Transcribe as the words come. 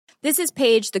This is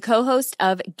Paige, the co-host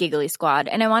of Giggly Squad,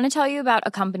 and I want to tell you about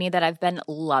a company that I've been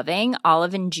loving,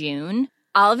 Olive & June.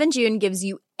 Olive & June gives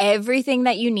you everything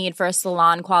that you need for a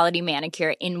salon-quality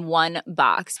manicure in one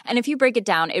box. And if you break it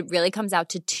down, it really comes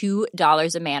out to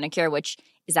 $2 a manicure, which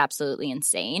is absolutely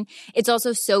insane. It's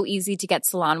also so easy to get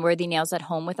salon-worthy nails at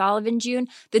home with Olive & June.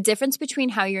 The difference between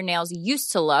how your nails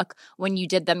used to look when you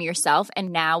did them yourself and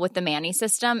now with the Mani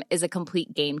system is a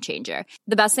complete game changer.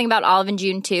 The best thing about Olive &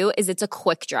 June, too, is it's a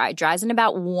quick dry. Dries in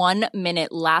about 1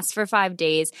 minute, lasts for 5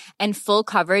 days, and full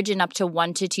coverage in up to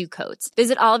 1 to 2 coats.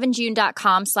 Visit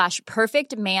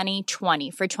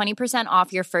oliveandjune.com/perfectmani20 for 20%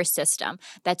 off your first system.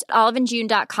 That's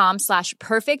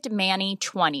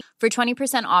oliveandjune.com/perfectmani20 for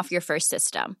 20% off your first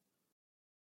system.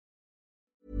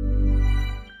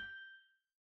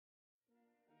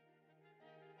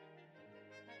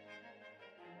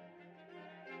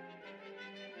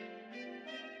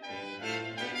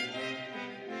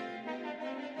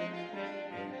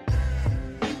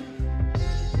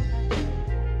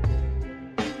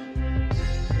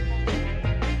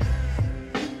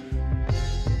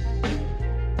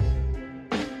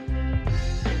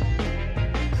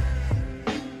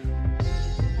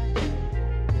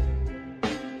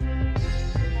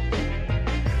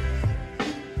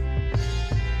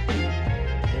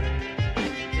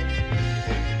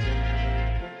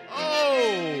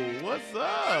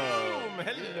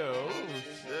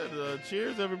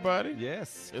 Cheers, everybody.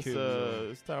 Yes,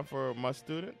 it's time for my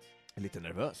student. Lite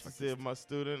nervös faktiskt. See if my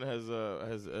student has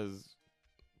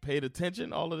paid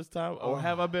attention all of this time, or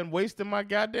have I been wasting my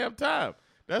goddamn time?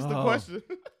 That's the question.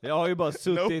 Jag har ju bara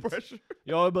suttit. No pressure.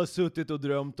 Jag har bara suttit och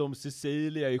drömt om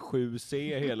Cecilia i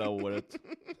 7C hela året.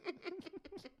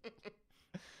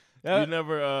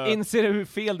 Jag inser hur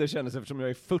fel det kändes eftersom jag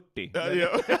är 40.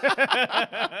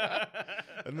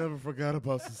 I never forgot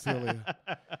about Cecilia.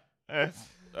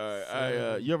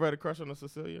 You ever had a crush on a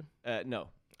Cecilia? No.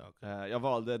 Okay. Jag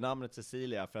valde namnet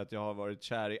Cecilia för att jag har varit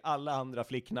kär i alla andra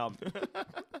flicknamn.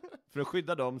 För att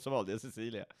skydda dem så valde jag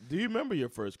Cecilia. Do you remember your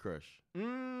first crush?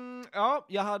 Ja,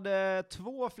 jag hade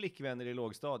 2 flickvänner i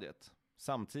lågstadiet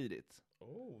samtidigt.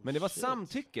 Men det var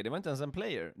samtycke, det var inte ens en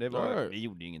player. Vi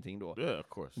gjorde ingenting då. Yeah, of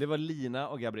course. Det var Lina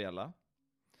och Gabriella.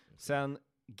 Sen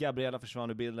Gabriella försvann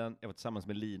ur bilden. Jag var tillsammans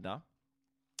med Lina.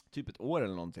 Typ ett år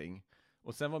eller någonting.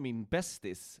 Och sen var min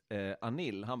bästis,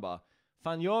 Anil, han bara,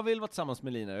 fan jag vill vara tillsammans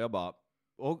med Lina. Och jag bara,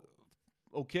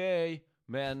 okej,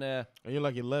 men... And you're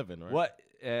like 11, right? What?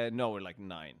 No, we're like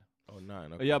 9. Oh, 9,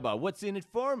 okay. Och jag bara, what's in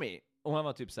it for me? Och han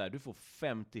var typ så här, du får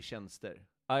 50 tjänster.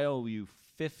 I owe you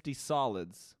 50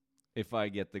 solids if I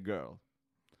get the girl.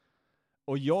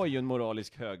 Och jag är ju en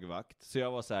moralisk högvakt, så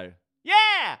jag var så här,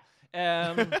 yeah!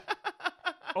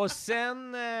 Och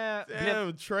sen...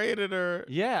 traded her.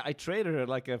 Yeah, I traded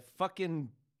her like a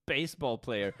fucking baseball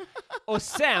player. Och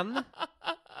sen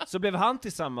så blev han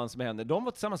tillsammans med henne. De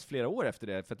var tillsammans flera år efter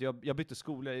det. För att jag bytte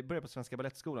skola. Jag började på Svenska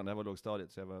Balettskolan. Det var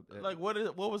lågstadiet. Så jag var, like,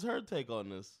 what was her take on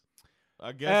this?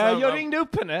 I guess jag ringde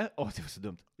upp henne. Det var så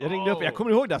dumt. Jag ringde upp. Jag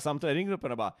kommer ihåg det här samtalet. Jag ringde upp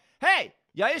henne och bara, hej,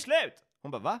 jag är slut.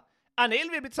 Hon bara, va? Anil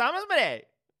vill bli tillsammans med dig.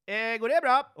 Går det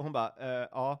bra? Och hon bara,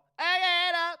 ja.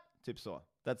 Typ så.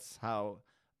 That's how...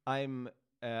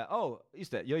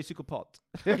 just det, jag är psykopat.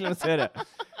 Jag glömde säga det.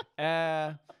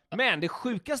 Men det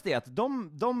sjukaste är att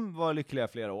de var lyckliga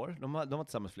flera år. De var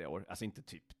tillsammans flera år. Alltså inte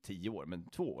typ 10 år, men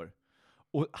 2 år.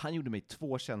 Och han gjorde mig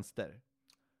 2 tjänster.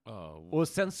 Och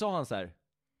sen sa han så här,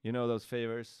 you know those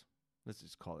favors? Let's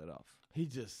just call it off. He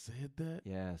just said that?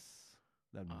 Yes.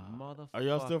 That motherfucker. Are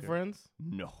y'all still friends?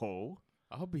 No.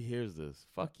 I hope he hears this.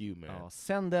 Fuck you, man.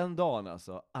 Sen den dagen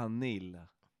alltså, Anil.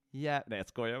 Nej, jag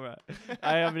skojar med.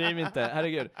 Nej, jag bryr mig inte.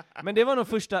 Herregud. Men det var nog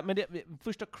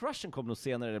första crushen kom nog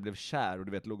senare när jag blev kär och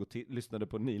du vet, låg och lyssnade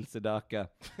på Neil Sedaka.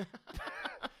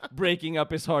 Breaking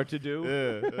up is hard to do.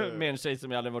 Med en tjej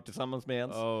som jag aldrig varit tillsammans med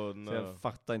ens. Oh, no. Så jag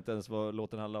fattar inte ens vad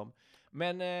låten handlar om.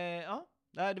 Men nej,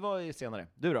 det var ju senare.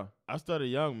 Du då? I started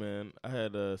young, man. I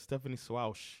had Stephanie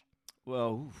Swausch.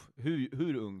 Well,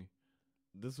 hur ung?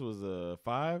 This was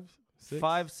 5, 6?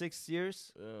 5, 6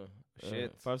 years? Yeah.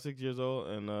 Shit. 5, 6 years old,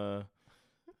 and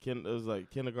it was like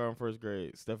kindergarten, first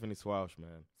grade. Stephanie Swausch,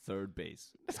 man. Third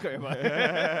base. Skojar bara.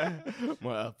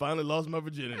 Well, I finally lost my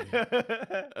virginity.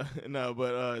 No,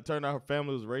 but it turned out her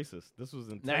family was racist. This was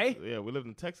in Texas. Yeah, we lived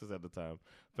in Texas at the time.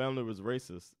 Family was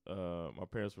racist. My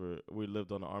parents we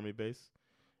lived on an army base.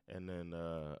 And then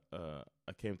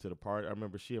I came to the party. I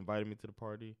remember she invited me to the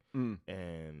party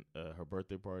and her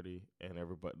birthday party, and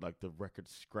everybody, like, the record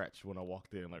scratched when I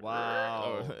walked in. Like,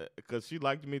 wow. Because she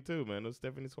liked me too, man. It was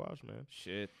Stephanie Swausch, man.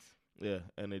 Shit. Yeah,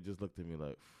 and they just looked at me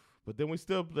like, But then they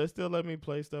still let me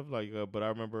play stuff like. But I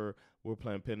remember we were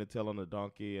playing Penn and Teller on the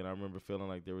donkey, and I remember feeling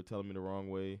like they were telling me the wrong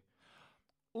way.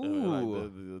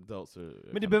 Like the adults are,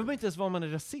 men det behöver man inte ens vara om man är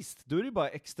rasist. Då är det bara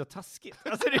extra taskigt.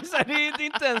 Alltså det är, så här, det är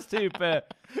inte ens typ...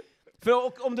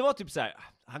 För om det var typ så här,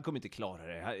 han kommer inte klara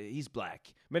det, he's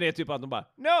black. Men det är typ att de bara,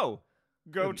 no,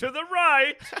 go to the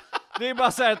right. Det är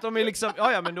bara så här att de är liksom,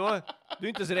 ja men då, du är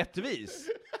inte så rättvis.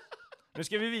 Nu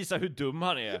ska vi visa hur dum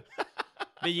han är.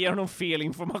 Vi ger honom fel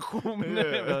information.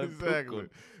 Yeah, exactly.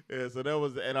 Yeah, so that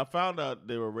was, and I found out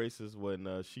they were racist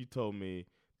when she told me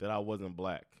that I wasn't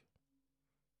black.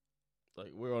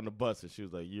 Like we were on the bus and she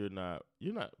was like, "You're not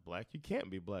black. You can't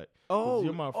be black.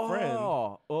 You're my friend."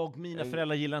 Och mina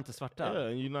föräldrar gillar inte svarta. Yeah,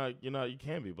 and you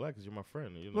can't be black because you're my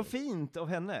friend. Vad fint av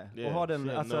henne. Yeah, och ha den,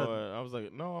 alltså, I was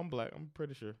like, "No, I'm black. I'm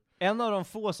pretty sure." En av de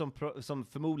få som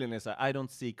förmodligen är så här, I don't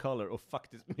see color och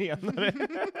faktiskt menar det.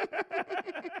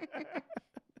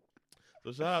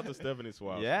 So shout out to Stephanie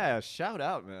Swab. Yeah, shout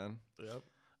out man. Yep.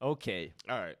 Okay.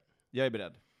 All right. Jag är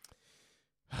beredd.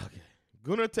 Okay.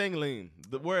 Gunnar Tenglin,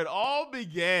 where it all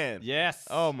began. Yes.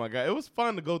 Oh my God, it was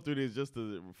fun to go through these just to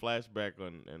flashback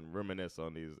and reminisce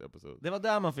on these episodes. Det var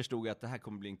där man förstod att det här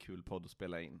kommer bli en kul podd att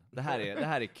spela in. Det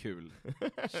här är kul.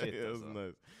 Shit, yeah, it was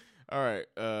nice. All right.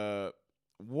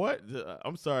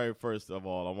 I'm sorry. First of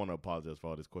all, I want to apologize for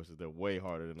all these questions. They're way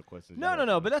harder than the questions.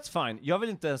 No, but that's fine. Jag vill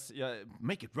inte ens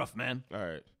make it rough, man. All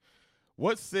right.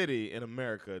 What city in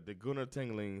America did Gunnar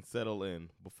Tengling settle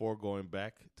in before going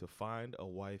back to find a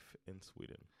wife in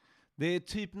Sweden? Det är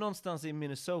typ någonstans i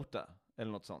Minnesota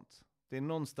eller något sånt. Det är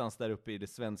någonstans där uppe i det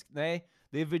svenska. Nej,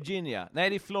 det är Virginia. Nej,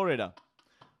 det är Florida.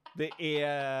 Det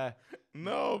är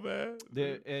No, man.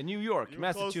 Det är New York,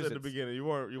 Massachusetts. At the beginning. You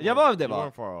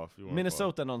weren't far off.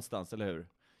 Minnesota någonstans, eller hur?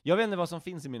 Jag vet inte vad som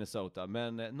finns i Minnesota,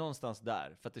 men någonstans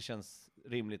där, för att det känns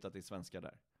rimligt att det är svenskar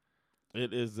där.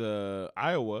 It is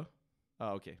Iowa.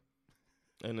 Ah, okay.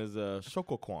 And is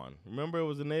Shokoquan. Remember it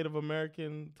was a Native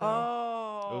American town?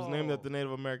 Oh. It was named after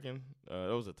Native American.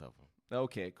 That was a tough one.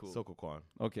 Okay, cool. Shokoquan.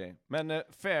 Okay. Men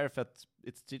fair för att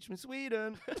it's Teach Me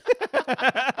Sweden.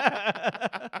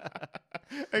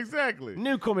 Exactly.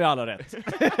 Nu kommer jag alla rätt.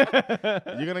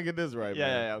 You're gonna get this right, man.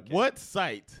 Yeah, okay. What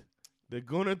site did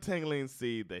Gunnar Tengling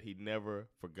see that he never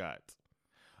forgot?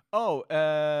 Oh,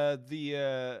 the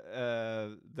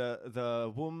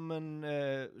woman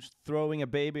throwing a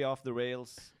baby off the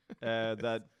rails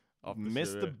that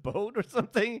missed the boat or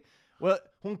something. Well,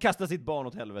 hon kastade sitt barn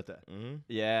åt helvete. Mm-hmm.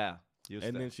 Yeah, just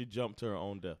and det. Then she jumped to her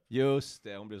own death. Just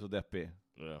det, hon blev så deppig.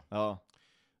 Yeah. Ja.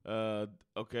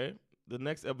 Okay. The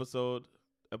next episode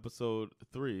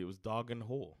 3, it was Dog and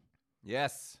Hole.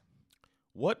 Yes.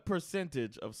 What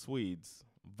percentage of Swedes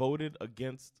voted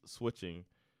against switching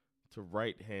to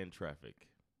right-hand traffic?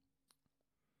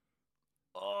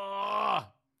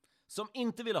 Som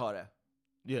inte ville ha det.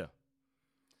 Yeah.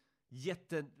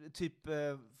 Typ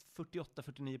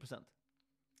 48-49%.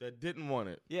 That didn't want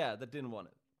it. Yeah, that didn't want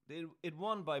it. It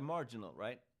won by marginal,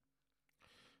 right?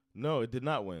 No, it did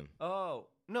not win. Oh,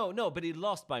 no, but it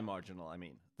lost by marginal, I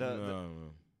mean.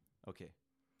 No. Okay.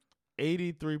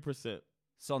 83%.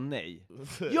 Sa nej.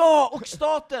 Ja, och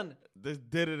staten! They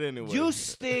did it anyway.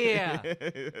 Just det!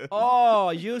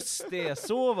 Just det.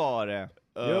 Så var det.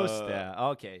 Just det.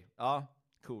 Okej. Ja,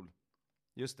 cool.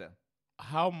 Just det.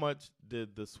 How much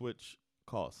did the switch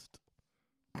cost?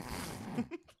 I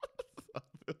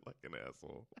feel like an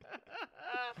asshole.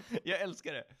 Jag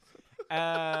älskar det.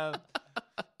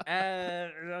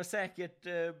 Det var säkert...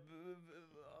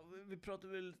 vi pratar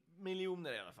väl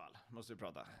miljoner i alla fall. Måste vi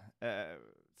prata.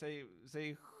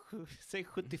 Säg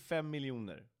 75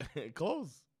 miljoner.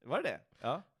 Close. Var det?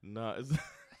 Ja. No,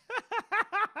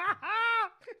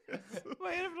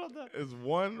 Vad är det för något? It's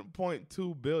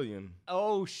 1.2 billion.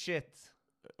 Oh shit.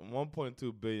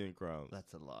 1.2 billion crowns.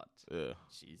 That's a lot. Yeah.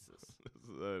 Jesus.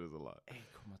 That is a lot.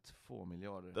 1,2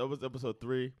 miljarder. That was episode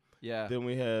 3. Yeah. Then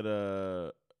we had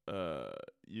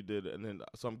you did, and then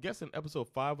so I'm guessing episode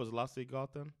 5 was Lassie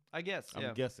Gotham. I guess. Yeah.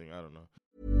 I'm guessing. I don't know.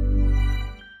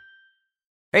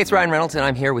 Hey, it's Ryan Reynolds, and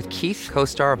I'm here with Keith,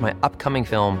 co-star of my upcoming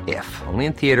film, If, only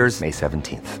in theaters May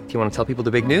 17th. Do you want to tell people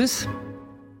the big news?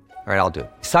 All right, I'll do it.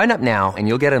 Sign up now and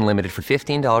you'll get unlimited for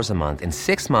 $15 a month and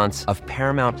 6 months of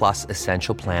Paramount Plus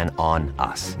Essential Plan on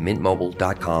us.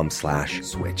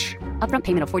 MintMobile.com/switch. Upfront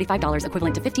payment of $45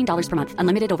 equivalent to $15 per month.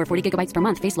 Unlimited over 40 gigabytes per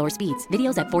month. Face lower speeds.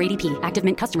 Videos at 480p. Active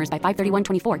Mint customers by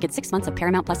 531.24 get 6 months of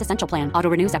Paramount Plus Essential Plan.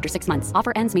 Auto renews after 6 months.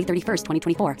 Offer ends May 31st,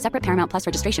 2024. Separate Paramount Plus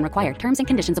registration required. Terms and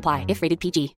conditions apply if rated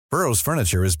PG. Burrow's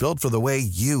furniture is built for the way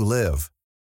you live.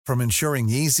 From ensuring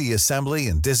easy assembly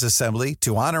and disassembly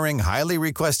to honoring highly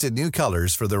requested new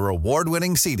colors for their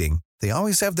award-winning seating, they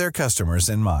always have their customers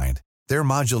in mind. Their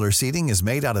modular seating is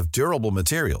made out of durable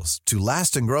materials to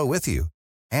last and grow with you.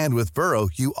 And with Burrow,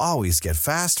 you always get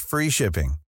fast, free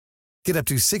shipping. Get up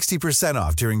to 60%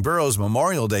 off during Burrow's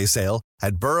Memorial Day sale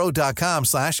at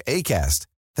burrow.com/ACAST.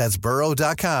 That's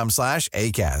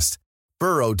burrow.com/ACAST.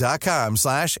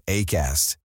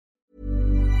 burrow.com/ACAST.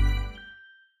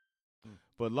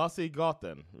 But Lassie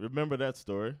Gotten, remember that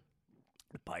story?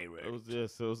 The pirate. It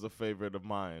was a favorite of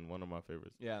mine, one of my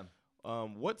favorites. Yeah.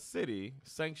 What city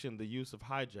sanctioned the use of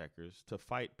hijackers to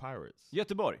fight pirates?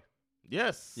 Göteborg.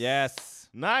 Yes. Yes.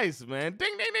 Nice, man.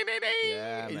 Ding, ding, ding, ding, ding.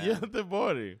 Yeah, man.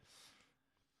 Göteborg.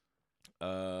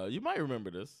 You might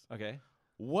remember this. Okay.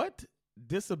 What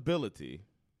disability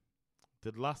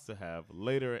did Lasse have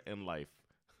later in life?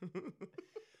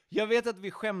 Jag vet att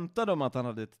vi skämtade om att han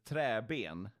hade ett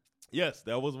träben. Yes,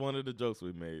 that was one of the jokes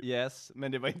we made. Yes,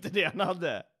 men det var inte det han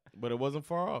hade. But it wasn't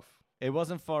far off. It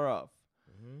wasn't far off.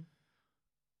 Mm-hmm.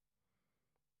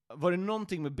 Var det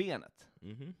någonting med benet?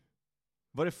 Mm-hmm.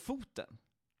 Var det foten?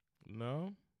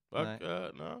 No. Nej.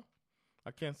 No.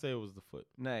 I can't say it was the foot.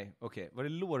 Nej, okej. Var det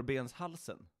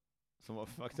lårbenshalsen som var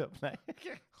fucked up? Nej. I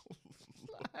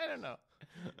don't know.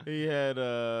 He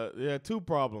had two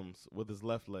problems with his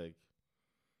left leg.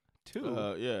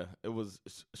 Two? Yeah, it was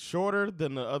shorter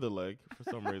than the other leg for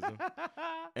some reason.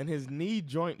 And his knee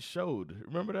joint showed.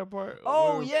 Remember that part?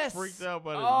 Oh, We were yes! freaked out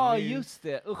by his knee. Just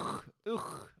det.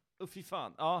 Usch, fy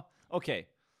fan. Ja, okej.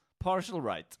 Partial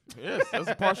right. Yes,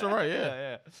 that's a partial right,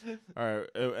 yeah. Yeah. All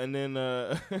right, and then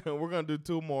we're going to do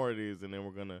two more of these, and then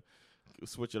we're going to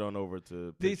switch it on over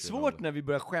to... Det är svårt när vi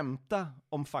börjar skämta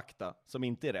om fakta som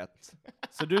inte är rätt.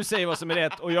 Så du säger vad som är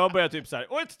rätt, och jag börjar typ så här: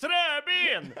 åh, ett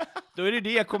träben! Då är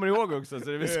det jag kommer ihåg också, så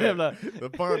det blir så jävla... The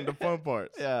fun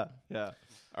parts. Yeah.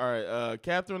 All right,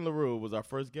 Catherine LaRue was our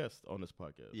first guest on this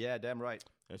podcast. Yeah, damn right.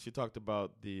 And she talked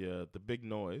about the big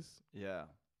noise. Yeah.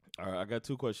 All right, I got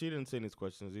two questions. She didn't say these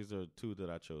questions. These are two that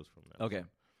I chose from that. Okay.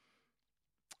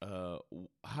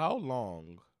 How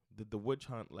long did the witch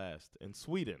hunt last in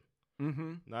Sweden?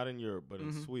 Mm-hmm. Not in Europe, but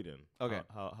in Sweden. Okay.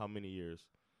 How many years?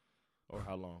 Or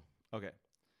how long? Okay.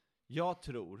 Jag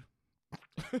tror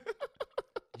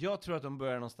att de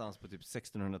börjar någonstans på typ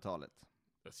 1600-talet.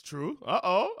 That's true.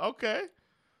 Uh-oh, okay.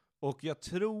 Och jag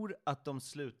tror att de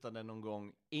slutade någon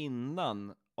gång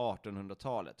innan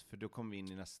 1800-talet, för då kom vi in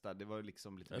i nästa. Det var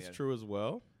liksom lite That's mer. true as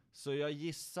well. Så jag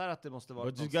gissar att det måste vara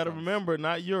But you någonstans. gotta remember,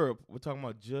 not Europe. We're talking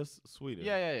about just Sweden.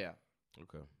 Ja.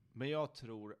 Okay. Men jag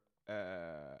tror...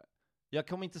 jag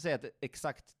kommer inte säga ett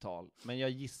exakt tal, men jag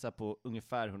gissar på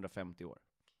ungefär 150 år.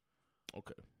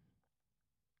 Okay.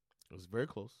 It was very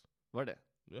close. Var det?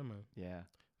 Yeah, man. Yeah.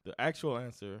 The actual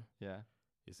answer Yeah.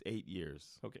 is 8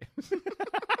 years. Okay.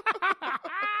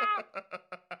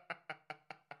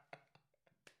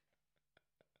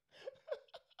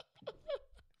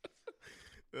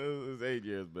 It was 8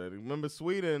 years, buddy. Remember,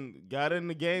 Sweden got in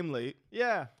the game late.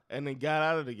 Yeah. And then got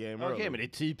out of the game early. Okej, men det är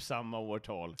typ samma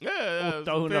årtal. Yeah,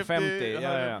 850, 50,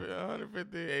 ja.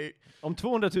 158. Om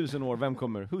 200 000 år, vem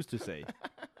kommer? Who's to say?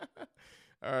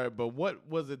 All right, but what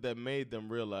was it that made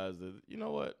them realize that, you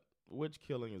know what, witch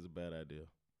killing is a bad idea?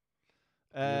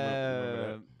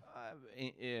 Remember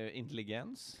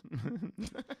Intelligens.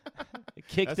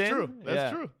 Kicked That's in. true.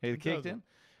 That's true. It kicked in.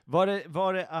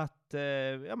 Var det att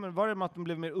att de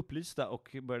blev mer upplysta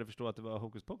och började förstå att det var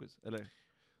hokus pokus, eller?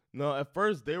 No, at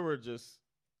first they were just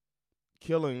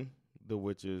killing the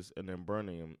witches and then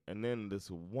burning them. And then this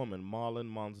woman, Malin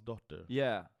Mansdotter,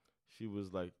 Yeah. she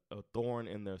was like a thorn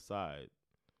in their side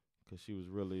because she was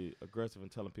really aggressive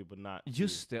and telling people not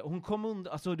Just det, hon kom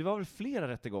undan, alltså det var väl flera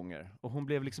rättegånger, och hon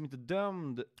blev liksom inte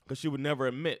dömd. because she would never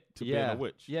admit to being a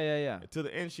witch. Yeah. To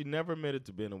the end, she never admitted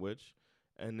to being a witch.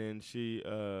 And then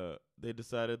they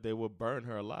decided they would burn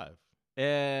her alive.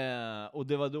 Och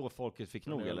det var då folket fick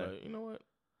nog, eller? Like, you know what?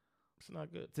 It's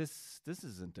not good. This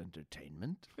isn't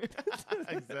entertainment.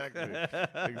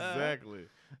 Exactly.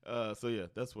 So yeah,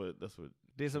 that's what.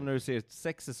 Det är som när du ser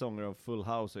 6 säsonger av Full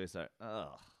House och är såhär,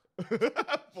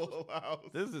 Full House.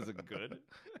 this isn't good.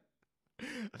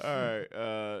 All right.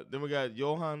 Then we got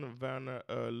Johan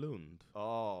Werner Lund.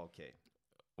 Oh, okay.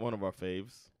 One of our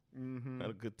faves. Mm-hmm. Had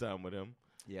a good time with him.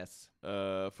 Yes.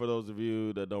 For those of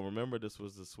you that don't remember, this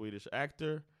was a Swedish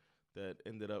actor that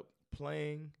ended up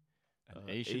playing An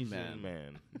Asian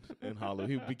man in Hollywood.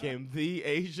 He became the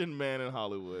Asian man in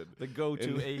Hollywood. The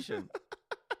go-to Asian.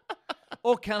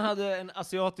 Och han hade en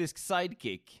asiatisk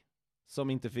sidekick som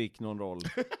inte fick någon roll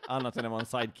annat än att vara en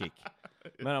sidekick.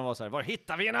 Men han var så här: var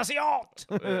hittar vi en asiat?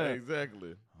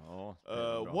 Exactly.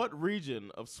 What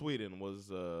region of Sweden was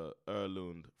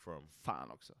Erlund from?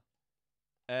 Fan också.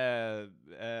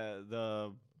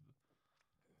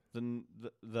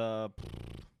 The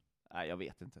Nej, jag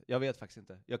vet inte. Jag vet faktiskt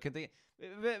inte. Jag kan inte...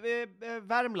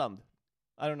 Värmland.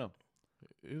 I don't know.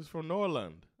 He was from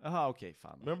Norrland. Aha, okay,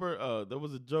 fine. Remember, there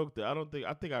was a joke there. I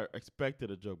think I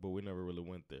expected a joke, but we never really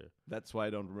went there. That's why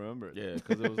I don't remember it. Yeah,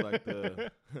 because it was like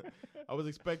I was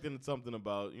expecting something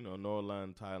about,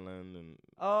 Norrland, Thailand, and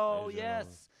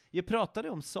yes! Jag pratade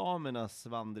om samernas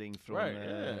vandring från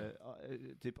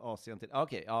typ Asien till...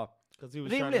 Okej, ja. Because he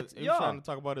was trying to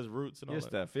talk about his roots and all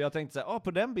Just that. det, för jag tänkte såhär,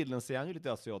 på den bilden ser han ju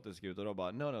lite asiatisk ut, och då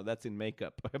bara, no, that's in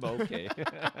makeup. Och jag bara, okej.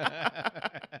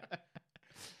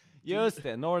 Just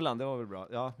det, Norrland, det var väl bra.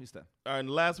 Ja, just det. All right, and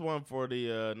the last one for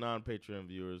the non-Patreon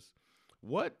viewers.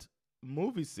 What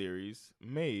movie series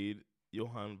made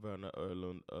Johan Werner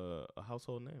Öhrlund a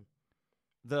household name?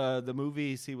 The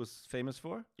movies he was famous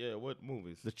for? Yeah, what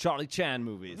movies? The Charlie Chan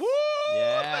movies. Woo!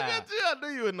 Yeah. Look at you. I knew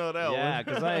you would know that one. Yeah,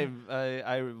 because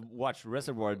I watched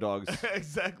Reservoir Dogs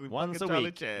exactly. once a Charlie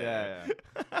week. Chan. Yeah.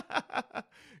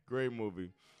 Great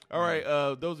movie. All right,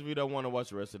 those of you that want to watch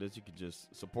the rest of this, you can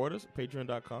just support us,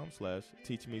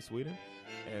 patreon.com/teachmesweden.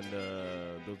 And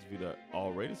those of you that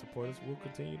already support us, we'll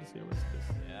continue to see the rest of this.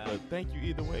 Yeah. But thank you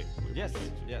either way. Yes.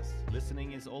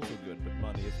 Listening is also good, but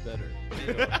money is better.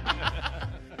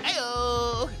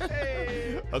 Heyo!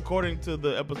 Hey! According to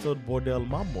the episode Bordel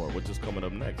Mamor, which is coming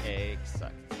up next.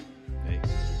 Exakt.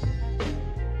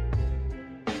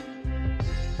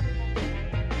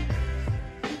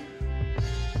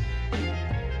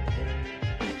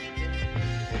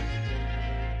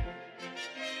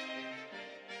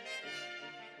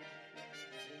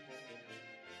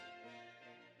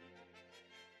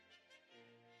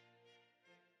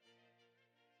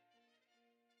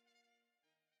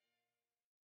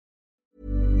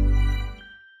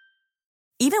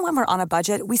 Even when we're on a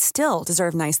budget, we still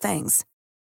deserve nice things.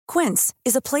 Quince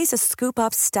is a place to scoop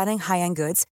up stunning high-end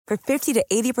goods for 50 to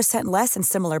 80% less than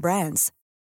similar brands.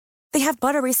 They have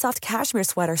buttery soft cashmere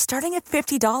sweaters starting at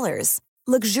 $50,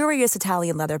 luxurious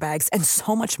Italian leather bags, and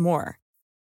so much more.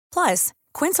 Plus,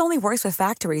 Quince only works with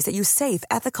factories that use safe,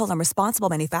 ethical, and responsible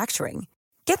manufacturing.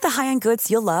 Get the high-end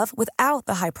goods you'll love without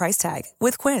the high price tag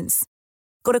with Quince.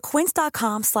 Go to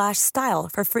quince.com/style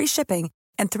for free shipping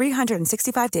and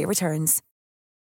 365-day returns.